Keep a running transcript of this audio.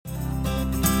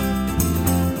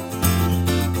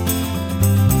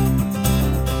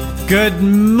Good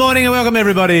morning and welcome,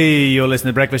 everybody. You're listening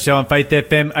to The Breakfast Show on Faith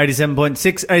FM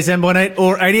 87.6, 87.8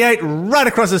 or 88, right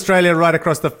across Australia, right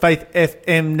across the Faith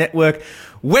FM network,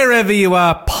 wherever you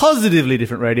are, Positively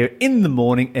Different Radio in the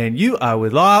morning. And you are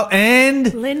with Lyle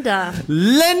and... Linda,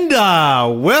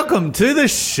 welcome to the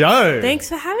show. thanks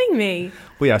for having me.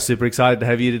 We are super excited to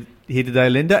have you here today,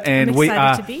 Linda. And I'm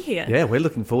excited to be here. Yeah, we're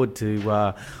looking forward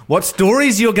to what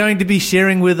stories you're going to be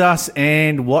sharing with us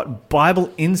and what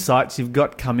Bible insights you've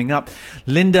got coming up.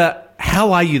 Linda,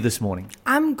 how are you this morning?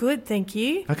 I'm good, thank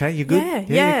you. Okay, you're good?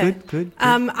 Yeah. You're good.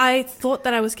 I thought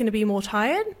that I was going to be more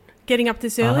tired getting up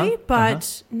this early,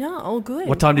 but no, all good.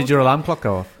 What time did your alarm clock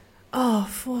go off? Oh,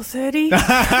 4:30.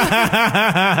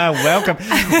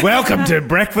 Welcome to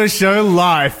Breakfast Show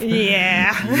Life.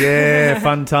 Yeah. Yeah,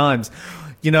 fun times.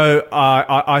 You know,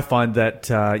 I find that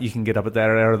you can get up at that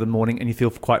hour of the morning and you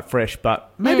feel quite fresh,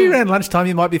 but maybe around lunchtime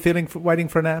you might be waiting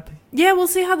for a nap. Yeah, we'll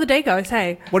see how the day goes,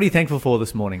 hey. What are you thankful for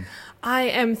this morning? I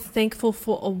am thankful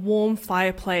for a warm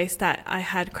fireplace that I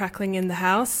had crackling in the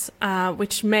house,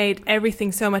 which made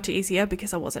everything so much easier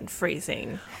because I wasn't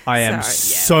freezing. I am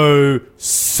so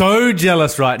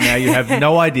jealous right now. You have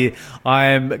no idea. I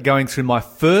am going through my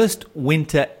first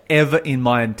winter ever in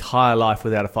my entire life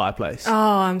without a fireplace. Oh,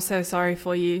 I'm so sorry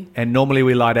for you. And normally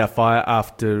we light our fire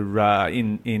after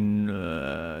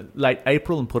in late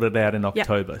April and put it out in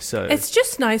October. So it's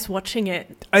just nice watching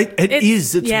it. It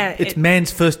is. It's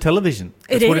man's first television.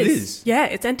 That's what it is. Yeah,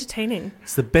 it's entertaining.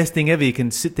 It's the best thing ever. You can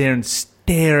sit there and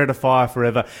stare at a fire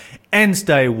forever and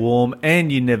stay warm and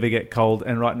you never get cold.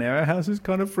 And right now our house is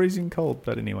kind of freezing cold.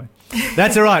 But anyway,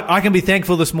 that's all right. I can be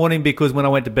thankful this morning because when I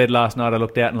went to bed last night, I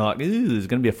looked out and like, there's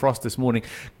going to be a frost this morning.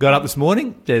 Got up this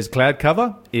morning. There's cloud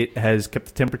cover. It has kept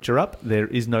the temperature up. There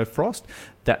is no frost.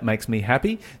 That makes me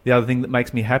happy. The other thing that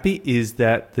makes me happy is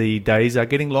that the days are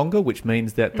getting longer, which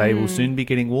means that they will soon be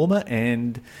getting warmer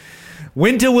and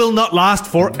winter will not last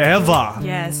forever.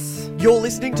 Yes. You're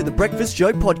listening to The Breakfast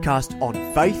Show podcast on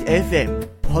Faith FM.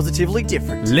 Positively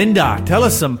different. Linda, tell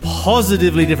us some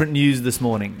positively different news this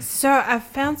morning. So I've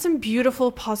found some beautiful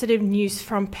positive news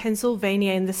from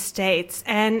Pennsylvania in the States.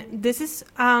 And this is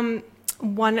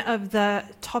one of the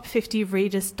top 50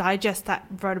 Reader's Digest that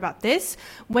wrote about this.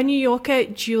 When New Yorker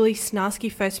Julie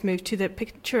Snarsky first moved to the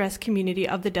picturesque community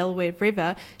of the Delaware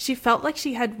River, she felt like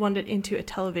she had wandered into a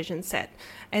television set.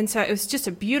 And so it was just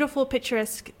a beautiful,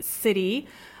 picturesque city.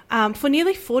 For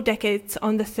nearly 4 decades,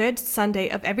 on the third Sunday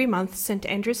of every month, St.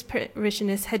 Andrew's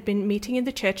parishioners had been meeting in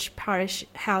the church parish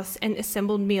house and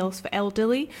assembled meals for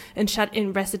elderly and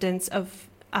shut-in residents of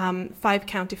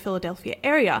 5-county Philadelphia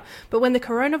area. But when the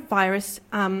coronavirus...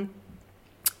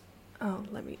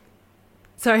 Scrolling.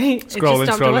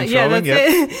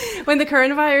 It. When the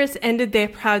coronavirus ended their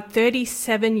proud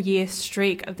 37-year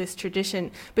streak of this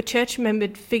tradition, but church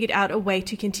members figured out a way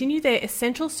to continue their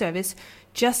essential service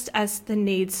just as the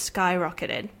needs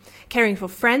skyrocketed. Caring for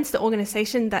Friends, the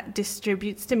organization that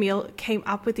distributes the meal, came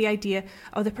up with the idea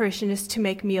of the parishioners to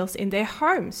make meals in their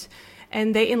homes.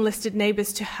 And they enlisted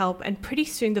neighbors to help, and pretty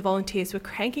soon the volunteers were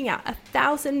cranking out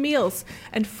 1,000 meals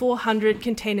and 400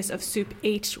 containers of soup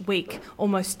each week,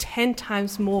 almost 10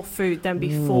 times more food than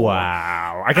before.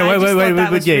 Wow. Okay,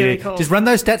 wait. Really cool. Just run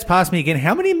those stats past me again.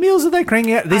 How many meals are they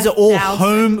cranking out? These are all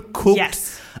home-cooked.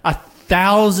 Yes.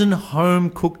 1,000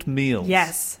 home-cooked meals.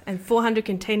 Yes, and 400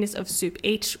 containers of soup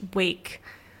each week.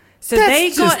 So they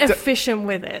got efficient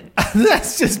with it.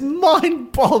 That's just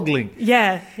mind-boggling.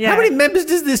 Yeah. How many members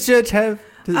does this church have?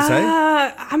 Does it say?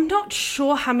 I'm not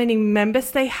sure how many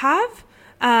members they have.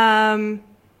 Not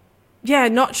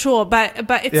sure, but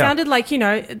it sounded like,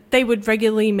 they would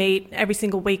regularly meet every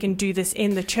single week and do this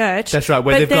in the church. That's right,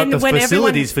 where they've got the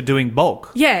facilities for doing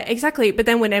bulk. Yeah, exactly. But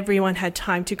then when everyone had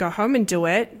time to go home and do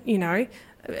it,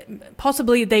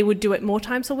 possibly they would do it more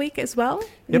times a week as well,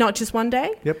 not just one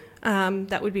day. Yep.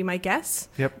 That would be my guess.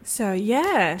 Yep. So,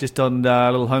 yeah. Just on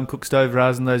a little home-cooked stove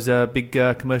rather than those big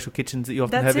commercial kitchens that you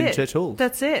often have in church halls.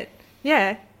 That's it.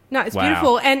 Yeah. No, it's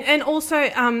beautiful. And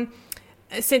also,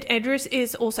 St. Andrews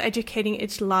is also educating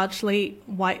its largely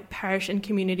white parish and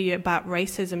community about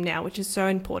racism now, which is so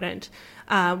important,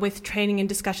 with training and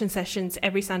discussion sessions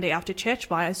every Sunday after church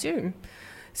via Zoom.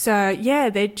 So, yeah,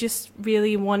 they're just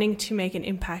really wanting to make an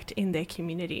impact in their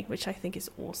community, which I think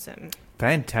is awesome.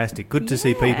 Fantastic. Good to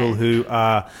see people who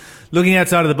are looking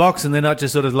outside of the box and they're not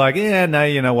just sort of like,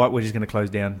 you know what, we're just going to close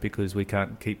down because we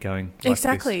can't keep going like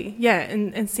Exactly. This. Yeah,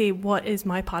 and see what is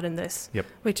my part in this,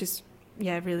 which is,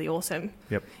 really awesome.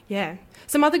 Yep. Yeah.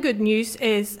 Some other good news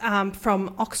is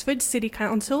from Oxford City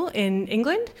Council in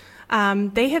England.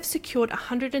 They have secured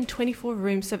 124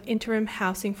 rooms of interim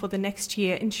housing for the next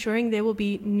year, ensuring there will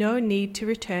be no need to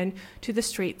return to the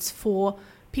streets for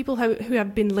people who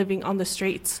have been living on the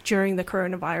streets during the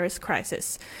coronavirus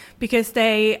crisis, because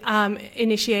they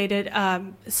initiated a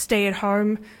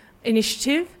stay-at-home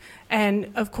initiative.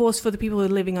 And, of course, for the people who are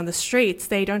living on the streets,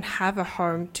 they don't have a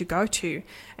home to go to.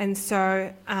 And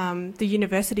so the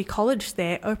university college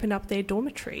there opened up their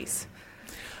dormitories.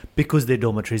 Because their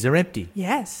dormitories are empty.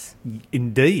 Yes.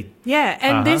 Indeed. Yeah,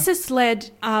 and this has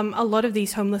led a lot of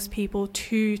these homeless people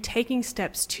to taking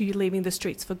steps to leaving the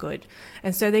streets for good.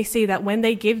 And so they see that when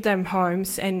they give them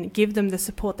homes and give them the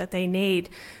support that they need,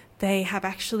 they have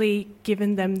actually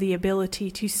given them the ability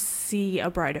to see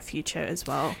a brighter future as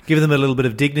well. Give them a little bit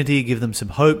of dignity, give them some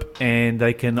hope, and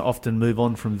they can often move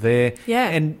on from there. Yeah.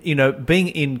 And, being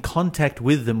in contact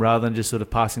with them rather than just sort of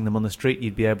passing them on the street,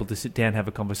 you'd be able to sit down, have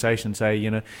a conversation,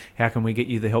 say, how can we get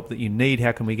you the help that you need?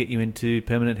 How can we get you into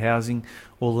permanent housing?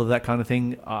 All of that kind of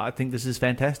thing. I think this is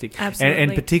fantastic. Absolutely.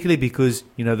 And particularly because,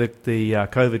 the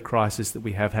COVID crisis that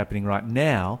we have happening right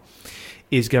now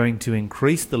is going to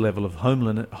increase the level of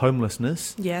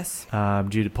homelessness. Yes.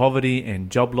 Due to poverty and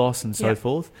job loss and so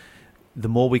forth. The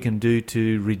more we can do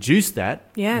to reduce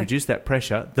that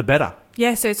pressure, the better.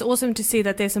 Yeah, so it's awesome to see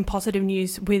that there's some positive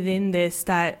news within this,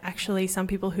 that actually some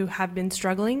people who have been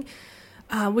struggling,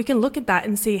 we can look at that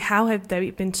and see how have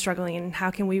they been struggling and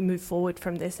how can we move forward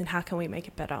from this and how can we make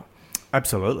it better.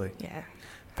 Absolutely. Yeah.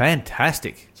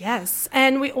 Fantastic. Yes,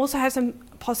 and we also have some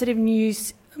positive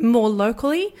news more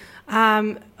locally.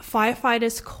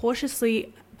 Firefighters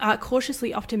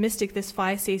cautiously optimistic this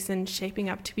fire season shaping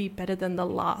up to be better than the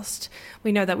last.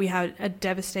 We know that we had a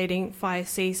devastating fire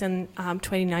season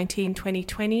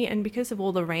 2019-2020, and because of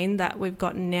all the rain that we've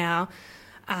gotten now,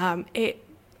 it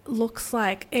looks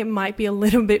like it might be a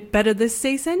little bit better this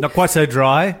season. Not quite so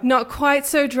dry. Not quite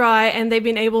so dry, and they've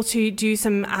been able to do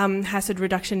some hazard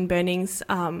reduction burnings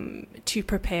to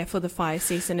prepare for the fire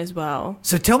season as well.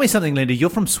 So tell me something, Linda. You're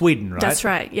from Sweden, right? That's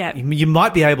right, yeah. You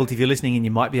might be able to, if you're listening, and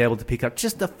you might be able to pick up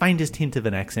just the faintest hint of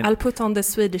an accent. I'll put on the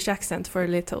Swedish accent for a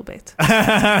little bit.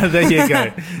 There you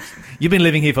go. You've been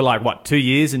living here for 2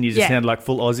 years, and you just sound like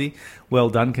full Aussie. Well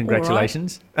done.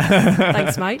 Congratulations. All right.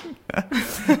 Thanks, mate.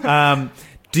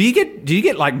 Do you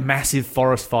get massive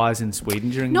forest fires in Sweden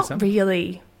during the summer? Not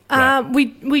really. Right.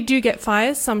 We do get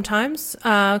fires sometimes.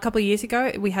 A couple of years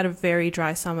ago, we had a very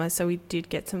dry summer, so we did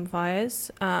get some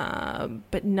fires,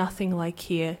 but nothing like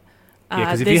here. Yeah,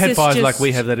 because if you had fires like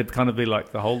we have, that'd kind of be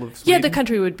like the whole of Sweden. Yeah, the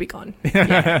country would be gone.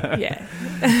 Yeah.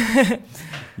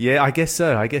 Yeah, I guess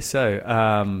so.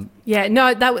 Yeah,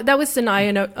 no, that was an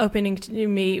eye-opening to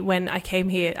me when I came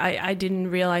here. I didn't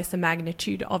realise the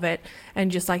magnitude of it,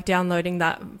 and just downloading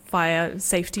that fire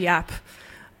safety app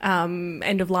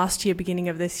end of last year, beginning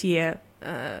of this year,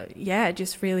 it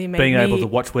just really made being me... able to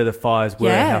watch where the fires were,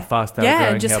 how fast they were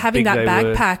going, and just how having big that they bag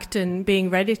were. packed and being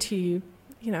ready to,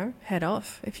 head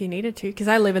off if you needed to, because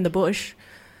I live in the bush.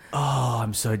 Oh,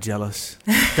 I'm so jealous.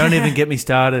 Don't even get me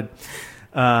started.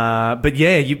 But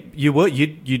yeah, you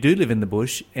do live in the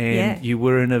bush, and you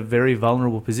were in a very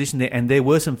vulnerable position there, and there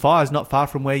were some fires not far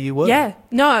from where you were. Yeah,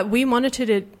 no, we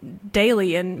monitored it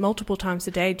daily and multiple times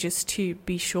a day just to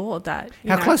be sure that...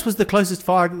 How close was the closest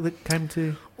fire that came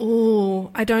to... Oh,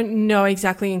 I don't know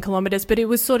exactly in kilometres, but it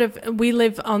was sort of... We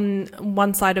live on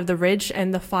one side of the ridge,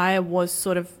 and the fire was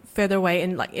sort of further away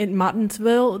in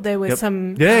Martinsville. There were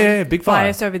some big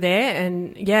fires over there,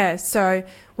 and so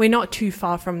we're not too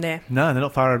far from there. No, they're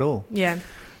not far at all. Yeah.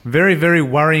 Very, very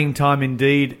worrying time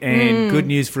indeed, and good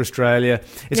news for Australia.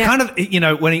 It's kind of,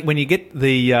 when you get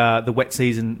the wet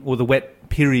season or the wet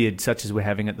period such as we're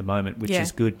having at the moment, which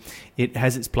is good, it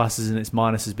has its pluses and its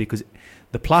minuses, because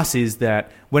the plus is that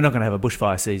we're not going to have a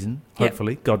bushfire season,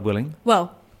 hopefully, God willing.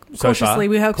 Well, cautiously,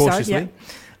 we hope so, yeah.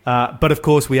 But of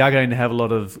course, we are going to have a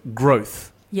lot of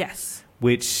growth. Yes.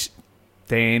 Which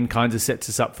then kind of sets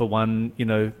us up for one,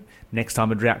 next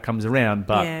time a drought comes around.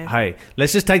 But hey,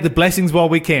 let's just take the blessings while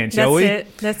we can, shall we?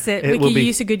 That's it. We can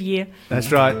use a good year.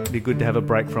 That's right. It'd be good to have a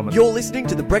break from it. You're listening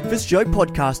to the Breakfast Show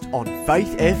podcast on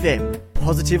Faith FM.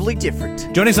 Positively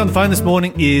different. Joining us on the phone this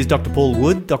morning is Dr. Paul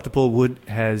Wood. Dr. Paul Wood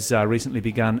has recently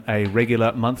begun a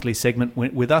regular monthly segment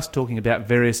with us talking about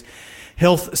various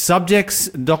health subjects.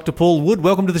 Dr. Paul Wood,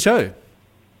 welcome to the show.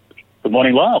 Good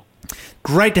morning, Lyle.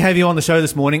 Great to have you on the show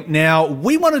this morning. Now,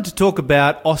 we wanted to talk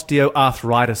about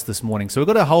osteoarthritis this morning. So we've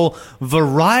got a whole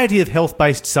variety of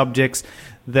health-based subjects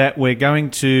that we're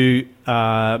going to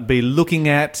be looking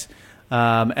at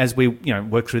as we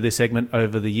work through this segment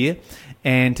over the year.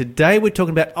 And today we're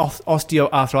talking about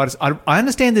osteoarthritis. I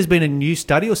understand there's been a new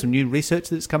study or some new research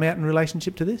that's come out in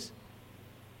relationship to this?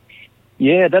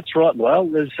 Yeah, that's right, Lyle.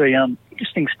 There's an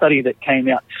interesting study that came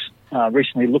out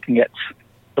recently looking at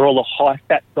all the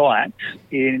high-fat diets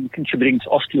in contributing to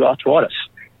osteoarthritis.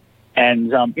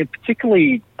 and in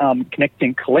particularly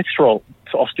connecting cholesterol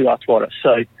to osteoarthritis.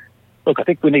 So, look, I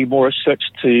think we need more research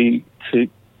to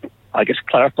I guess,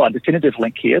 clarify a definitive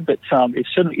link here, but it's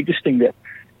certainly interesting that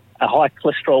a high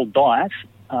cholesterol diet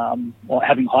or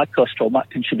having high cholesterol might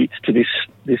contribute to this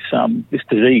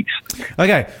disease.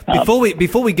 Okay,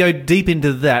 before we go deep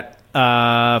into that,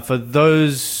 for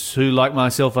those who, like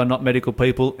myself, are not medical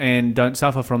people and don't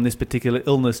suffer from this particular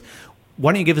illness,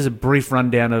 why don't you give us a brief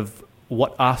rundown of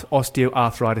what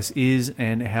osteoarthritis is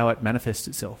and how it manifests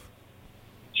itself?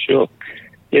 Sure.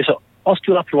 Yeah, so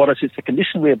osteoarthritis is a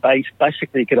condition where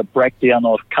basically you get a breakdown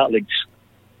of cartilage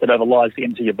that overlies the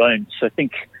ends of your bones. So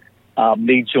think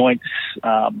knee joints,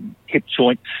 hip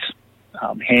joints,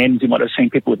 hands. You might have seen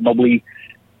people with knobbly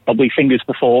fingers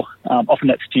before. Often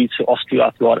that's due to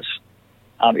osteoarthritis.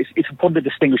 It's important to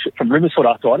distinguish it from rheumatoid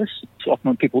arthritis. So often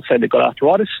when people say they've got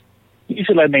arthritis,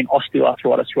 usually they mean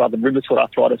osteoarthritis rather than rheumatoid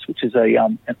arthritis, which is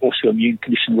an autoimmune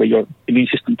condition where your immune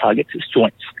system targets its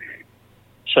joints.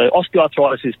 So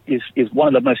osteoarthritis is one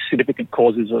of the most significant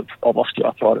causes of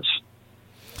osteoarthritis.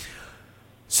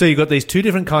 So you've got these two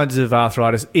different kinds of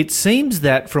arthritis. It seems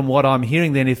that from what I'm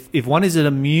hearing then, if one is an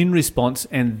immune response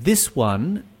and this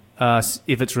one,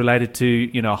 if it's related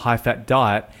to a high-fat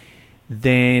diet,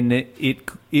 then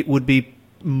it would be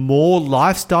more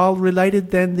lifestyle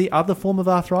related than the other form of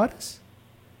arthritis?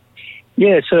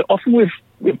 Yeah, so often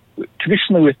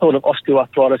traditionally we've thought of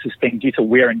osteoarthritis as being due to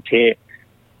wear and tear.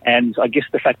 And I guess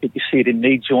the fact that you see it in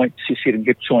knee joints, you see it in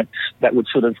hip joints, that would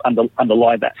sort of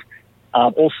underlie that.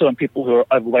 Also in people who are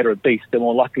overweight or obese, they're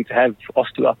more likely to have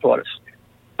osteoarthritis.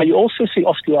 But you also see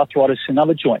osteoarthritis in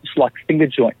other joints, like finger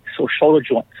joints or shoulder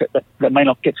joints, that may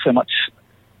not get so much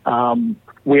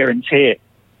wear and tear.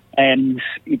 And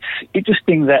it's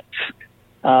interesting that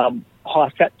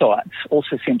high-fat diets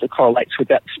also seem to correlate with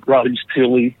that rather than just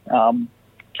purely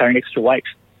carrying extra weight.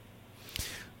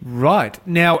 Right.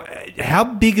 Now, how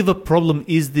big of a problem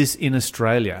is this in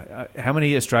Australia? How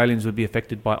many Australians would be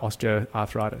affected by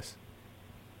osteoarthritis?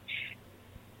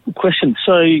 Good question.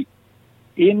 So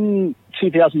in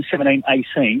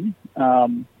 2017-18,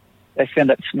 they found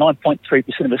that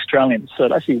 9.3% of Australians,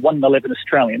 so actually 1 in 11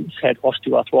 Australians, had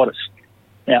osteoarthritis.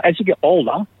 Now, as you get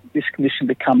older, this condition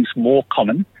becomes more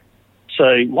common.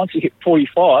 So once you hit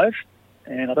 45,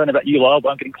 and I don't know about you, Lyle, but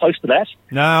I'm getting close to that.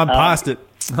 No, I'm past it.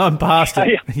 I'm past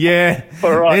it. Yeah.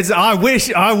 All right. I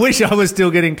wish I was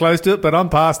still getting close to it, but I'm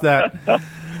past that.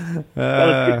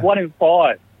 Well, it's 1 in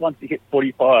 5 once you hit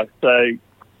 45. So,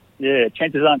 yeah,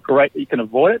 chances aren't great that you can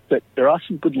avoid it, but there are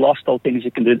some good lifestyle things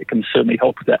you can do that can certainly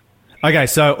help with that. Okay,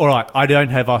 so, all right, I don't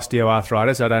have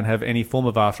osteoarthritis. I don't have any form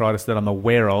of arthritis that I'm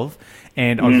aware of,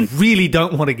 and I really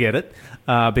don't want to get it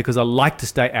because I like to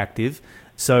stay active.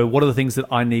 So what are the things that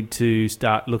I need to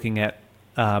start looking at,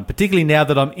 particularly now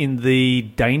that I'm in the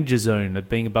danger zone of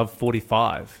being above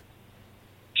 45?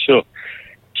 Sure.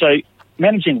 So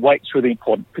managing weight's really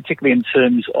important, particularly in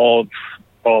terms of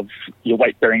your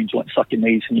weight-bearing joints like your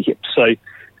knees and your hips. So you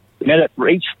know that for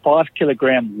each 5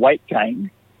 kilogram weight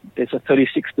gain, there's a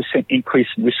 36% increase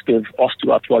in risk of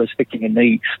osteoarthritis affecting your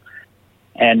knees.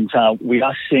 And we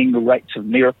are seeing the rates of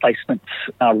knee replacements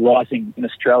rising in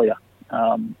Australia.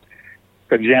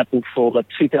 For example, for the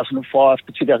 2005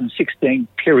 to 2016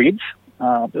 period,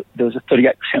 there was a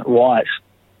 38% rise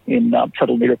in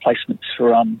total knee replacements for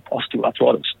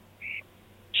osteoarthritis.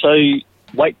 So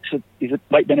weight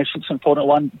management is an important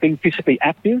one. Being physically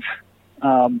active,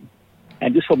 and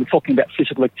just when we're talking about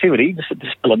physical activity, this is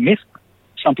still a myth.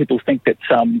 Some people think that,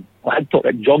 I had thought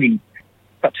that jogging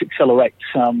perhaps accelerates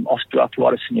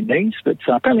osteoarthritis in your knees, but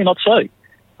apparently not so.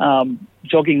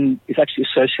 Jogging is actually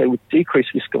associated with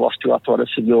decreased risk of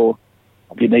osteoarthritis of your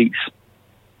knees.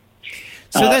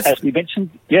 So that's, as we mentioned,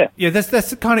 yeah,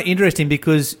 that's kind of interesting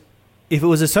because if it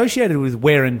was associated with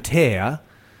wear and tear,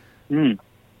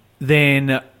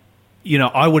 then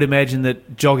I would imagine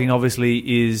that jogging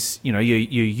obviously is you're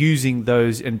using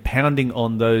those and pounding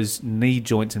on those knee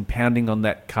joints and pounding on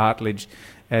that cartilage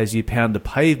as you pound the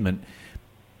pavement.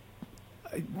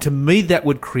 To me, that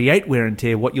would create wear and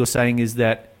tear. What you're saying is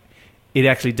that it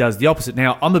actually does the opposite.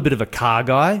 Now, I'm a bit of a car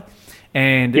guy,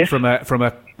 and yes. from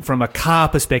a car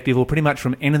perspective, or pretty much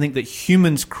from anything that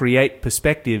humans create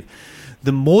perspective,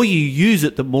 the more you use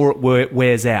it, the more it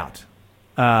wears out.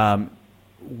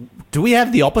 Do we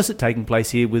have the opposite taking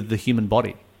place here with the human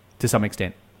body to some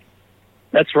extent?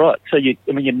 That's right. So your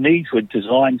knees were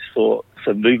designed for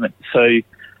movement. So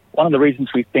one of the reasons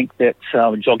we think that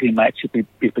jogging may actually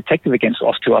be protective against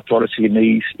osteoarthritis of your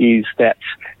knees is that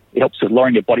it helps with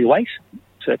lowering your body weight.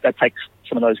 So that takes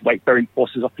some of those weight-bearing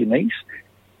forces off your knees.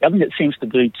 The other thing it seems to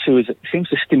do too is it seems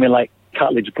to stimulate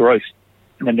cartilage growth.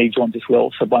 in the knee joint as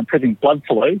well. So by improving blood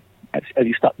flow, as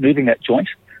you start moving that joint,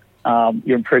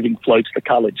 you're improving flow to the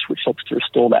cartilage, which helps to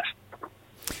restore that.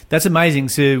 That's amazing.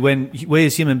 So when we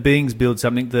as human beings build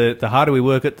something, the harder we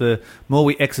work it, the more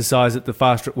we exercise it, the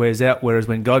faster it wears out. Whereas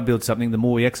when God builds something, the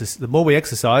more we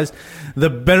exercise, the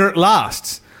better it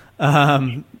lasts.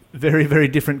 Very, very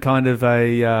different kind of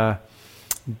a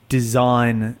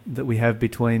design that we have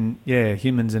between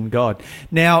humans and God.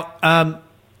 Now, I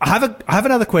have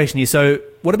another question here. So,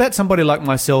 what about somebody like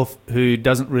myself who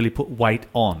doesn't really put weight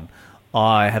on?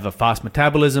 I have a fast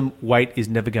metabolism. Weight is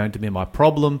never going to be my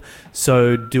problem.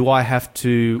 So do I have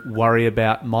to worry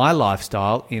about my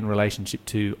lifestyle in relationship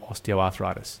to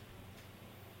osteoarthritis?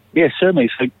 Yeah, certainly.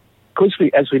 So because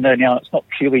as we know now, it's not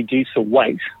purely due to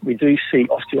weight. We do see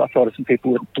osteoarthritis in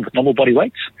people with normal body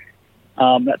weights.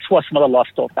 That's why some other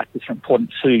lifestyle factors are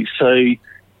important too. So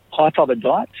high fibre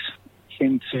diets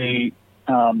seem to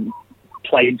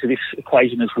play into this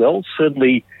equation as well.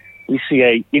 Certainly, we see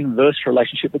a inverse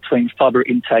relationship between fibre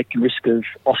intake and risk of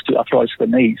osteoarthritis of the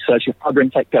knees. So as your fibre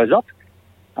intake goes up,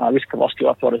 risk of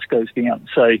osteoarthritis goes down.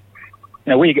 So,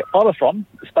 where you get fibre from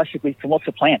is basically from lots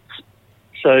of plants.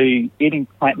 So eating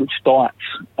plant-rich diets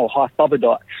or high fibre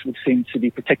diets would seem to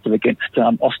be protective against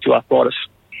osteoarthritis.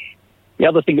 The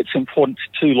other thing that's important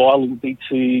too, Lyle, would be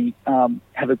to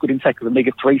have a good intake of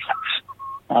omega-3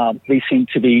 fats. These seem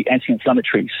to be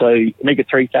anti-inflammatory. So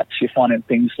omega-3 fats you find in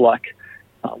things like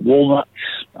walnuts,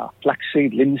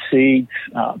 flaxseed, linseed,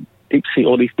 deep sea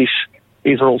oily fish.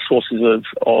 These are all sources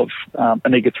of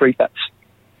omega-3 fats.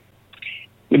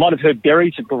 You might have heard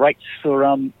berries are great for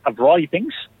a variety of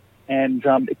things, and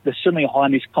they're certainly high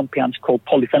in these compounds called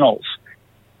polyphenols.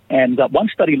 And one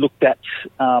study looked at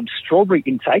strawberry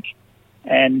intake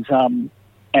and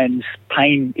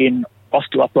pain in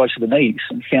osteoarthritis of the knees,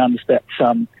 and found that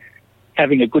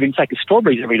having a good intake of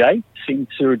strawberries every day seemed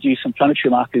to reduce inflammatory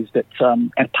markers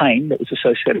and pain that was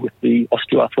associated with the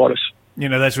osteoarthritis.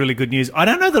 That's really good news. I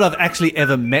don't know that I've actually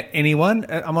ever met anyone.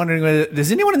 I'm wondering whether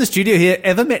there's anyone in the studio here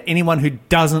ever met anyone who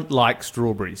doesn't like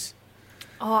strawberries?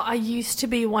 Oh, I used to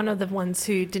be one of the ones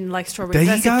who didn't like strawberries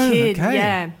as a kid. Okay.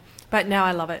 Yeah, but now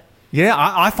I love it. Yeah,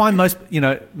 I find most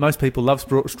people love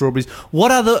strawberries.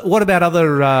 What about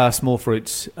other small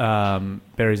fruits,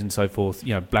 berries and so forth?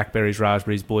 Blackberries,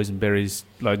 raspberries, boysenberries,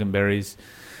 loganberries,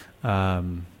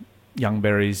 young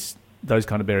berries, those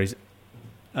kind of berries,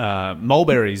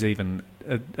 mulberries even.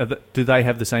 Do they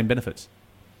have the same benefits?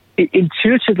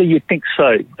 Intuitively, you'd think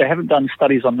so. They haven't done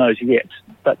studies on those yet,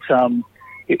 but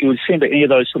it would seem that any of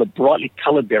those sort of brightly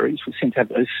coloured berries would seem to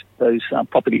have those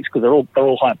properties because they're all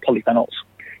high in polyphenols.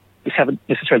 Just haven't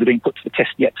necessarily been put to the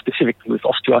test yet, specifically with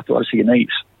osteoarthritis of your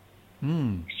knees.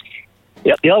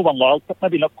 Yeah, the other one, Lyle,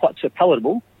 maybe not quite so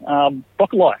palatable,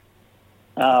 broccoli.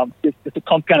 There's a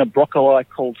compound of broccoli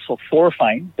called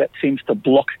sulforaphane that seems to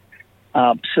block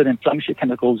certain inflammatory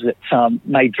chemicals that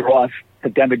may drive the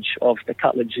damage of the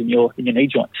cartilage in your knee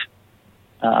joints.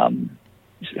 So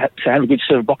have a good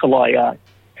serve of broccoli at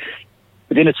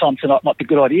dinner time tonight might be a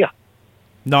good idea.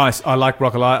 Nice. I like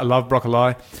broccoli. I love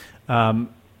broccoli.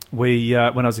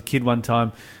 When I was a kid one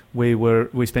time,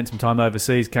 we spent some time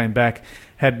overseas, came back,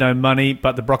 had no money,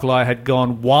 but the broccoli had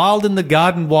gone wild in the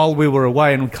garden while we were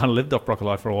away, and we kind of lived off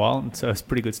broccoli for a while, and so it's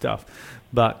pretty good stuff.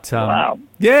 But wow.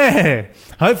 Yeah,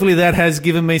 hopefully that has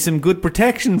given me some good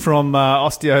protection from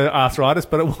osteoarthritis,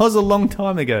 but it was a long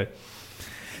time ago.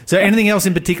 So anything else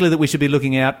in particular that we should be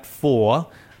looking out for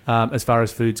as far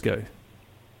as foods go?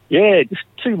 Yeah, just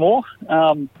two more.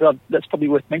 That's probably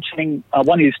worth mentioning.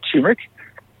 One is turmeric.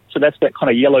 So that's that kind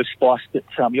of yellow spice that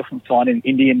you often find in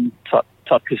Indian type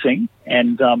cuisine.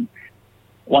 And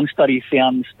one study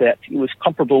found that it was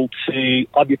comparable to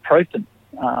ibuprofen,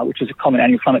 which is a common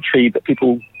anti-inflammatory that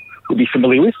people would be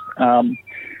familiar with.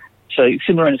 So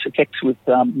similar in its effects with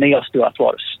knee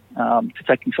osteoarthritis to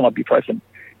taking some ibuprofen.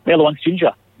 The other one's ginger.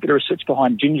 A bit of research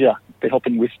behind ginger for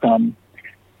helping with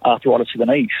arthritis of the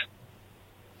knees.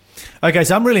 Okay,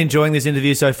 so I'm really enjoying this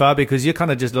interview so far because you're kind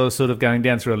of just sort of going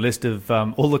down through a list of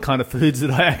all the kind of foods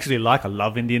that I actually like. I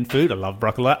love Indian food. I love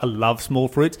broccoli. I love small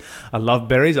fruits. I love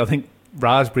berries. I think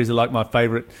raspberries are like my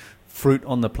favourite fruit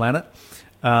on the planet.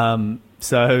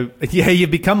 So, yeah,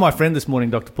 you've become my friend this morning,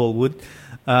 Dr. Paul Wood.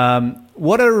 We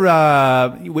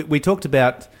talked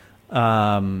about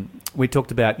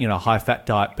high fat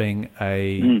diet being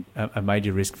a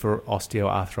major risk for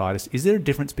osteoarthritis. Is there a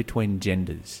difference between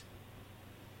genders?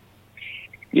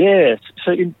 Yeah,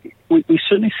 so we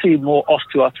certainly see more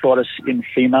osteoarthritis in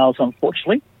females,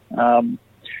 unfortunately.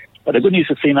 But the good news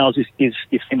with females is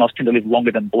females tend to live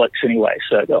longer than blokes anyway,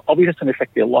 so obviously it's going to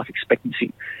affect their life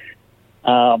expectancy.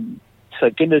 So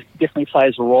gender definitely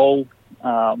plays a role.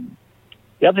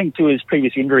 The other thing too is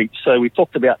previous injury. So we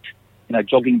talked about,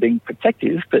 jogging being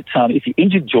protective, but if you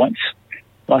injured joints,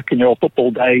 like in your old football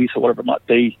days or whatever it might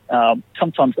be,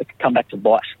 sometimes they can come back to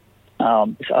bite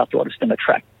arthritis in the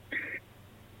track.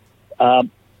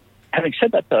 Having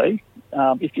said that, though,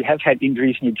 if you have had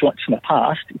injuries in your joints in the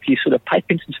past, if you sort of pay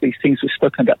attention to these things we've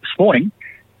spoken about this morning,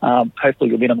 hopefully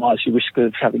you'll minimise your risk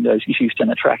of having those issues down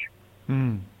the track.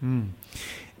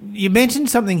 You mentioned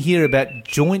something here about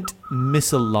joint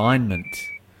misalignment.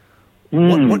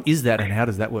 What is that and how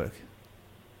does that work?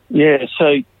 Yeah,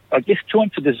 so I guess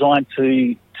joints are designed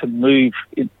to move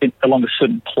along a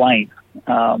certain plane.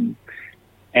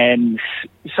 And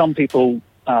some people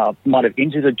might have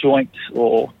injured a joint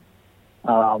or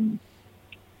can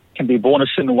be born a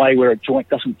certain way where a joint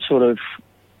doesn't sort of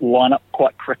line up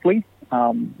quite correctly,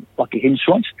 like a hinge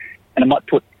joint, and it might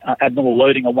put abnormal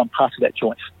loading on one part of that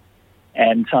joint.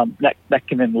 And that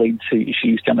can then lead to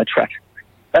issues down the track.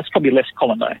 That's probably less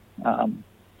common though.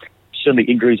 Certainly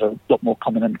injuries are a lot more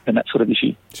common than that sort of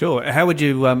issue. Sure. How would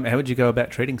you go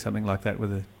about treating something like that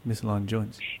with a misaligned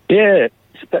joints? Yeah,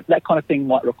 that kind of thing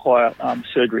might require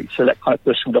surgery. So that kind of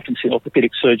person would often see an orthopaedic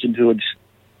surgeon who would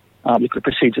look at a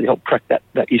procedure to help correct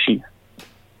that issue.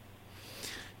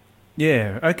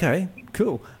 Yeah, okay,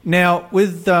 cool. Now,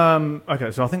 with... so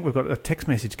I think we've got a text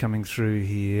message coming through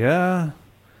here.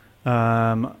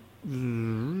 I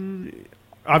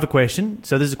have a question.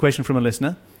 So this is a question from a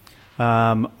listener.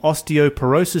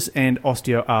 Osteoporosis and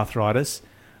osteoarthritis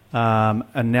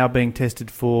are now being tested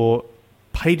for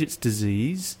Paget's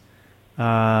disease. Do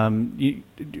you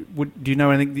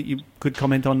know anything that you could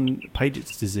comment on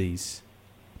Paget's disease?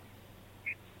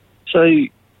 So,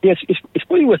 yes, it's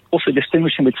probably worth also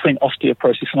distinguishing between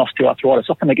osteoporosis and osteoarthritis.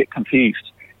 Often they get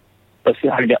confused. But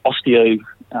having that osteo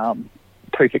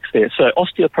prefix there. So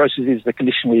osteoporosis is the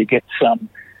condition where you get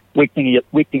weakening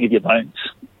of your bones.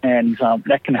 And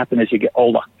that can happen as you get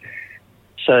older.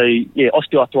 So, yeah,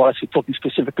 osteoarthritis, we're talking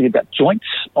specifically about joints.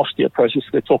 Osteoporosis,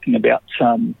 we're talking about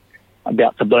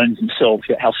the bones themselves,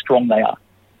 how strong they are.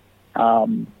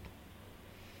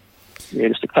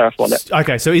 Just to clarify that.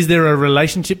 Okay, so is there a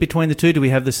relationship between the two? Do we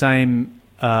have the same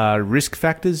risk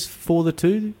factors for the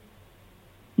two?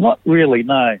 Not really,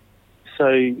 no.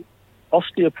 So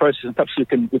osteoporosis, and perhaps we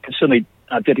can certainly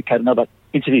dedicate another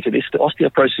interview to this, the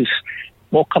osteoporosis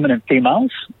more common in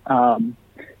females.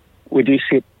 We do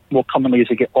see it more commonly as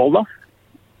they get older.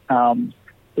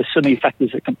 There's certainly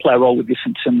factors that can play a role with this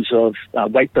in terms of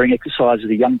weight-bearing exercise as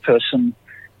a young person.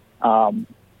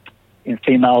 In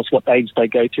females, what age they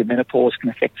go through menopause can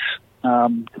affect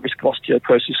the risk of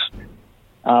osteoporosis.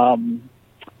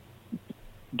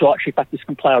 Dietary factors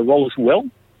can play a role as well,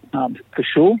 for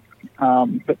sure,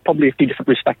 but probably a few different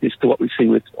risk factors to what we see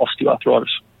with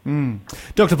osteoarthritis.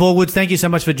 Dr. Paul Woods, thank you so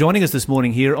much for joining us this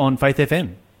morning here on Faith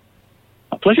FM.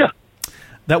 My pleasure.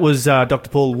 That was Dr.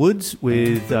 Paul Woods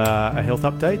with a health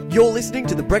update. You're listening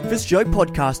to the Breakfast Show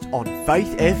podcast on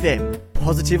Faith FM.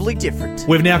 Positively different.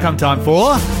 We've now come time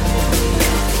for...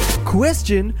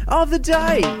 Question of the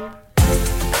day.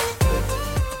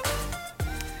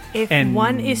 If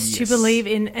one is to believe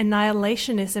in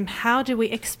annihilationism, how do we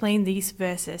explain these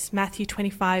verses? Matthew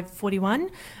 25:41,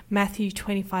 Matthew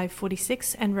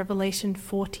 25:46, and Revelation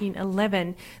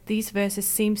 14:11. These verses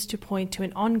seems to point to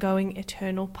an ongoing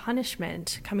eternal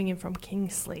punishment. Coming in from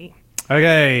Kingsley.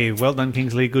 Okay, well done,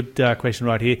 Kingsley. Good question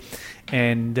right here.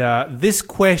 And this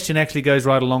question actually goes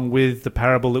right along with the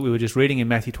parable that we were just reading in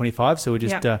Matthew 25. So we're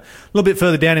just a little bit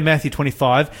further down in Matthew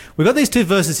 25. We've got these two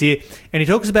verses here, and he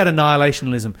talks about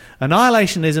annihilationism.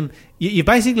 Annihilationism, you've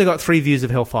basically got three views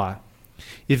of hellfire.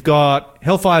 You've got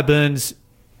hellfire burns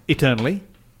eternally,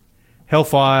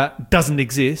 hellfire doesn't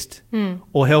exist,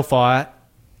 or hellfire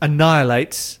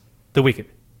annihilates the wicked.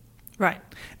 Right.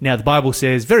 Now, the Bible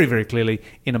says very, very clearly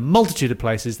in a multitude of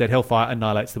places that hellfire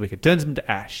annihilates the wicked, turns them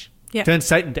to ash, turns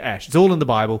Satan to ash. It's all in the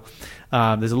Bible.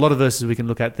 There's a lot of verses we can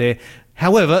look at there.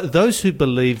 However, those who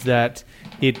believe that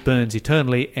it burns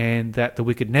eternally and that the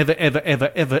wicked never, ever,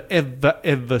 ever, ever, ever,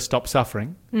 ever stop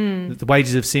suffering, that the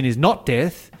wages of sin is not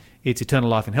death, it's eternal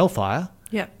life in hellfire.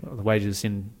 Well, the wages of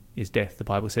sin is death, the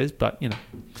Bible says. But,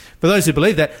 for those who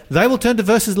believe that, they will turn to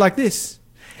verses like this.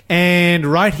 And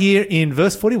right here in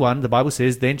verse 41, the Bible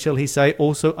says, "Then shall he say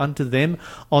also unto them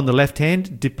on the left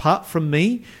hand, Depart from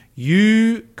me,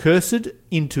 you cursed,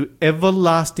 into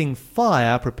everlasting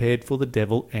fire prepared for the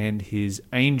devil and his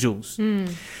angels."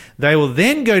 They will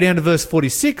then go down to verse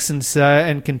 46 and say,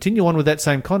 and continue on with that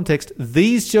same context,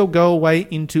 "These shall go away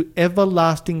into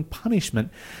everlasting punishment,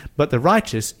 but the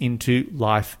righteous into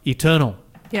life eternal."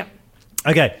 Yep.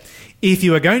 Okay, if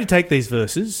you are going to take these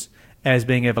verses as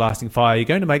being everlasting fire. You're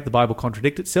going to make the Bible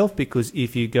contradict itself, because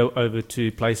if you go over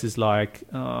to places like,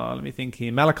 let me think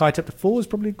here, Malachi chapter 4 is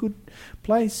probably a good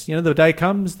place. You know, the day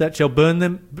comes that shall burn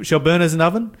as an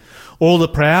oven. All the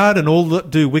proud and all that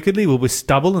do wickedly will be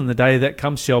stubble, and the day that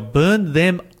comes shall burn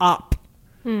them up,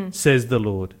 says the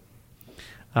Lord.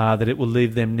 That it will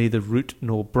leave them neither root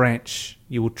nor branch.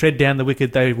 You will tread down the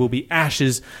wicked, they will be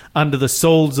ashes under the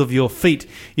soles of your feet.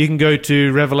 You can go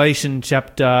to Revelation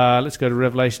chapter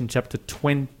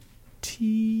 20.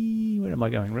 Where am I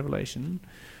going? Revelation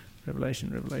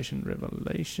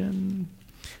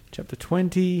chapter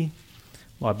 20.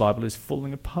 My Bible is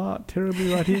falling apart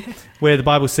terribly right here. Where the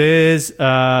Bible says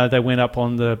they went up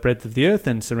on the breadth of the earth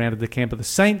and surrounded the camp of the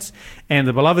saints and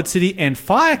the beloved city, and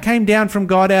fire came down from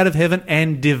God out of heaven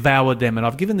and devoured them. And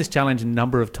I've given this challenge a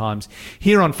number of times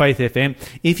here on Faith FM.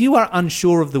 If you are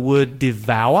unsure of the word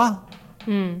devour,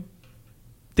 then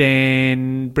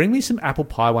bring me some apple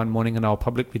pie one morning and I'll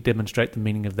publicly demonstrate the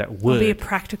meaning of that word. It'll be a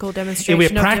practical demonstration. It'll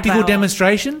be a practical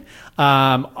demonstration.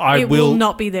 It will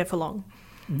not be there for long.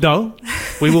 No,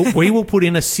 we will put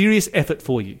in a serious effort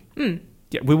for you.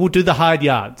 Yeah, we will do the hard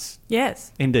yards.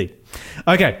 Yes. Indeed.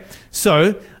 Okay,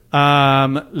 so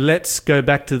let's go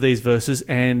back to these verses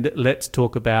and let's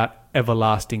talk about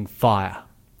everlasting fire.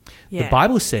 Yeah. The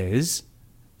Bible says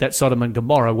that Sodom and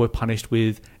Gomorrah were punished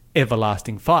with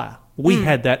everlasting fire. We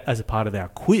had that as a part of our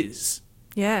quiz.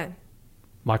 Yeah.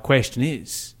 My question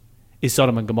is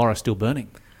Sodom and Gomorrah still burning?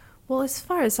 Well, as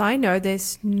far as I know,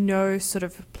 there's no sort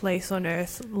of place on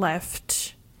earth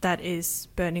left that is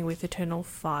burning with eternal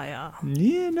fire.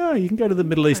 Yeah, no, you can go to the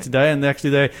Middle East today and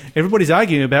actually everybody's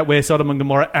arguing about where Sodom and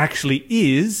Gomorrah actually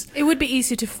is. It would be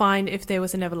easy to find if there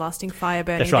was an everlasting fire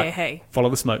burning That's right. there, hey? Follow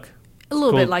the smoke. A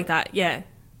little bit like that, yeah.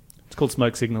 It's called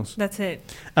smoke signals. That's it.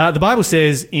 The Bible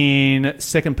says in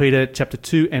 2 Peter chapter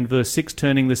 2 and verse 6,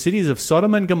 turning the cities of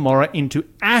Sodom and Gomorrah into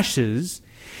ashes,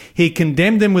 he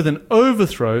condemned them with an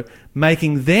overthrow,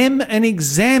 making them an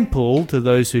example to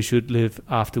those who should live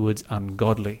afterwards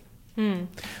ungodly.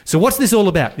 So what's this all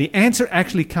about? The answer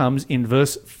actually comes in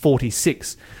verse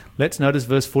 46. Let's notice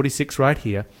verse 46 right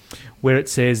here, where it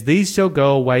says, these shall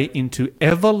go away into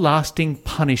everlasting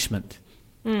punishment.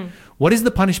 What is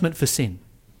the punishment for sin?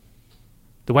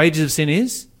 The wages of sin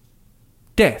is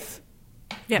death,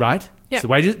 right? Yeah. So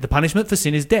the punishment for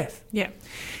sin is death. Yeah.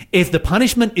 If the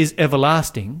punishment is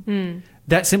everlasting,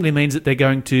 that simply means that they're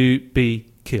going to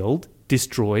be killed,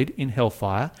 destroyed in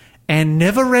hellfire, and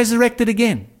never resurrected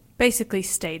again. Basically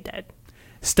stay dead.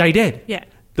 Stay dead. Yeah.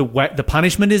 The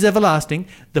punishment is everlasting.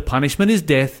 The punishment is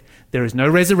death. There is no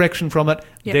resurrection from it.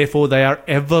 Yep. Therefore, they are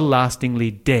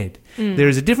everlastingly dead. There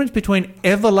is a difference between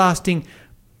everlasting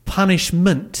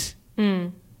punishment,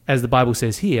 as the Bible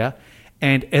says here,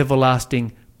 and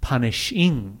everlasting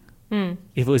punishing. If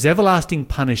it was everlasting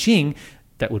punishing,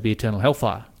 that would be eternal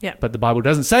hellfire. Yeah. But the Bible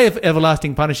doesn't say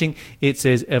everlasting punishing. It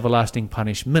says everlasting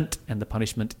punishment, and the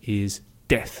punishment is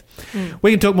death.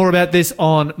 We can talk more about this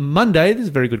on Monday. This is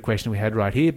a very good question we had right here.